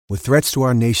With threats to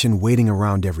our nation waiting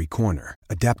around every corner,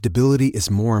 adaptability is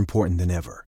more important than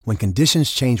ever. When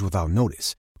conditions change without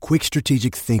notice, quick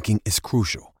strategic thinking is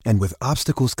crucial. And with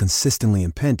obstacles consistently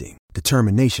impending,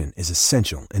 determination is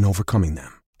essential in overcoming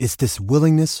them. It's this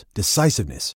willingness,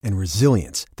 decisiveness, and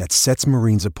resilience that sets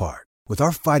Marines apart. With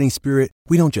our fighting spirit,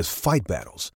 we don't just fight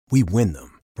battles, we win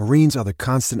them. Marines are the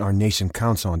constant our nation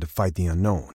counts on to fight the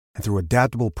unknown. And through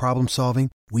adaptable problem solving,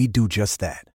 we do just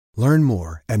that. Learn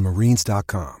more at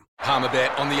marines.com.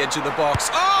 Palmerbet on the edge of the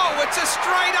box. Oh, it's a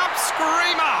straight-up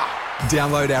screamer!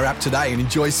 Download our app today and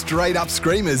enjoy straight-up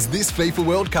screamers this FIFA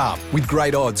World Cup with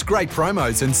great odds, great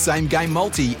promos and same-game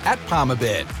multi at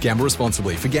Palmerbet. Gamble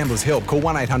responsibly. For Gamblers' Help, call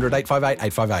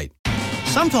 1-800-858-858.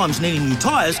 Sometimes needing new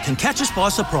tyres can catch us by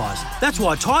surprise. That's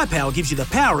why Tyre Power gives you the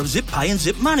power of zip pay and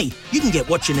zip money. You can get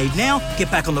what you need now, get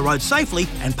back on the road safely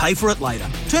and pay for it later.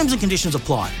 Terms and conditions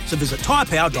apply. So visit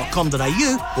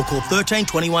tyrepower.com.au or call 13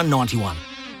 21 91.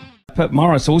 Pip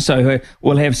Morris also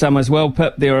will have some as well.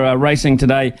 Pip, they're racing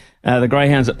today, the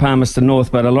Greyhounds at Palmerston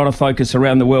North, but a lot of focus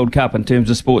around the World Cup in terms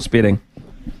of sports betting.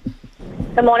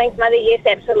 Good morning, Smithy. Yes,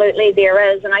 absolutely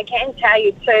there is. And I can tell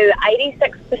you too,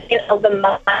 86% of the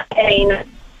marketing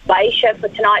Croatia for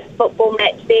tonight's football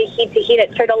match. They're head-to-head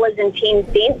at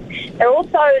 $2.10. They're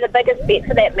also, the biggest bet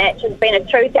for that match has been a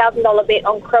 $2,000 bet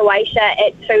on Croatia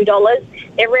at $2.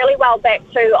 They're really well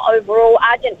backed too overall.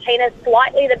 Argentina's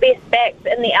slightly the best backed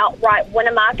in the outright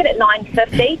winner market at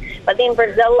 $9.50, but then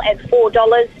Brazil at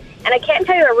 $4. And I can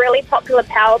tell you a really popular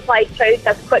power play too,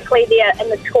 just quickly there in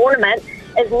the tournament,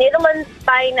 is Netherlands,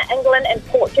 Spain, England and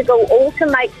Portugal all to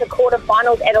make the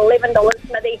quarterfinals at $11,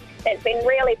 Smithy. That's been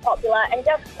really popular. And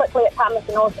just quickly at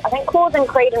Palmerston North, I think Claus and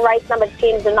Creed in race number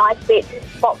 10 is a nice bet.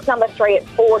 Box number 3 at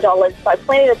 $4. So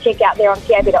plenty to check out there on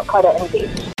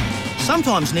tab.co.nz.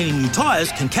 Sometimes needing new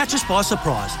tyres can catch us by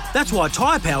surprise. That's why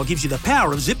Tyre Power gives you the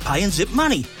power of zip pay and zip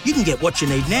money. You can get what you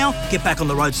need now, get back on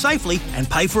the road safely and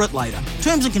pay for it later.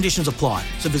 Terms and conditions apply.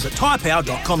 So visit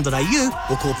tyrepower.com.au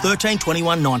or call 13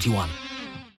 21 91.